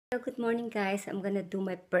Good morning guys. I'm gonna do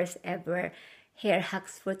my first ever hair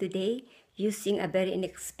hacks for today using a very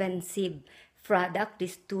inexpensive product,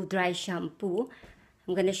 this 2-dry shampoo.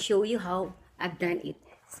 I'm gonna show you how I've done it.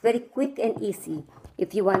 It's very quick and easy.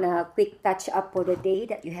 If you want a quick touch up for the day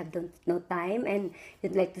that you have no time and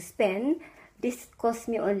you'd like to spend, this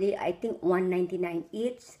cost me only I think $1.99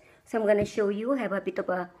 each. So I'm gonna show you, have a bit of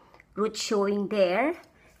a root showing there,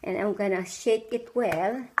 and I'm gonna shake it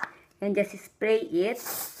well and just spray it.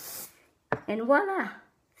 And voila!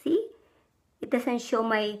 See? It doesn't show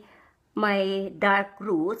my dark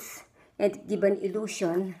roots and give an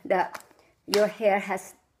illusion that your hair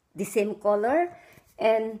has the same color.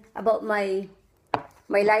 And about my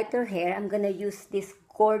lighter hair, I'm gonna use this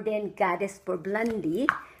Golden Goddess for Blondie.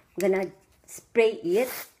 I'm gonna spray it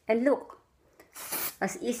and look,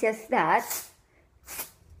 as easy as that,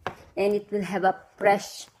 and it will have a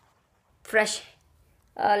fresh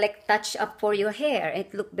like touch up for your hair.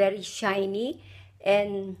 It look very shiny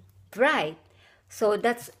and bright. So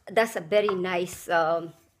that's a very nice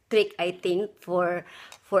trick, I think, for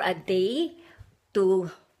a day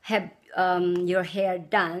to have your hair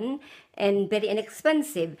done, and very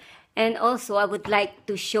inexpensive. And also I would like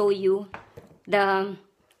to show you the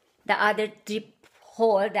other drip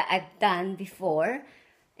haul that I've done before,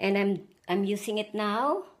 and I'm using it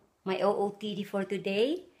now, my OOTD for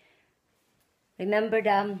today. Remember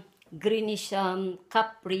the greenish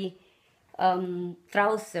capri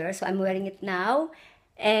trouser, so I'm wearing it now.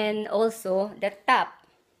 And also the top,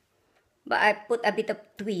 but I put a bit of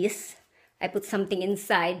twist. I put something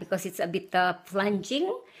inside because it's a bit plunging,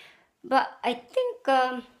 but I think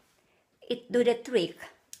it do the trick.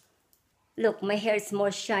 Look, my hair is more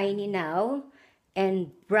shiny now and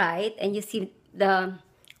bright, and you see the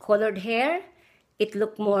colored hair, it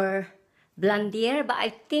look more blondier, but I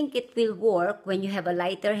think it will work when you have a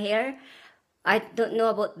lighter hair. I don't know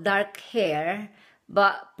about dark hair,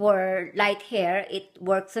 but for light hair, it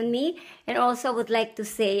works on me. And also I would like to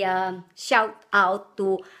say shout out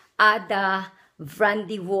to Ada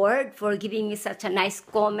Brandy World for giving me such a nice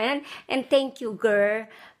comment. And thank you, girl,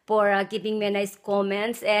 for giving me nice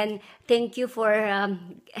comments, and thank you for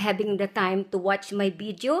having the time to watch my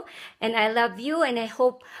video. And I love you, and I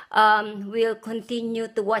hope we'll continue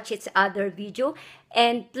to watch each other video.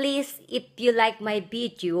 And please, if you like my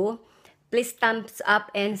video, please thumbs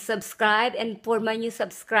up and subscribe. And for my new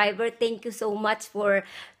subscriber, thank you so much for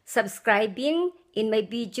subscribing in my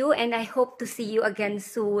video, and I hope to see you again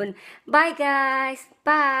soon. Bye guys.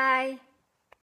 Bye.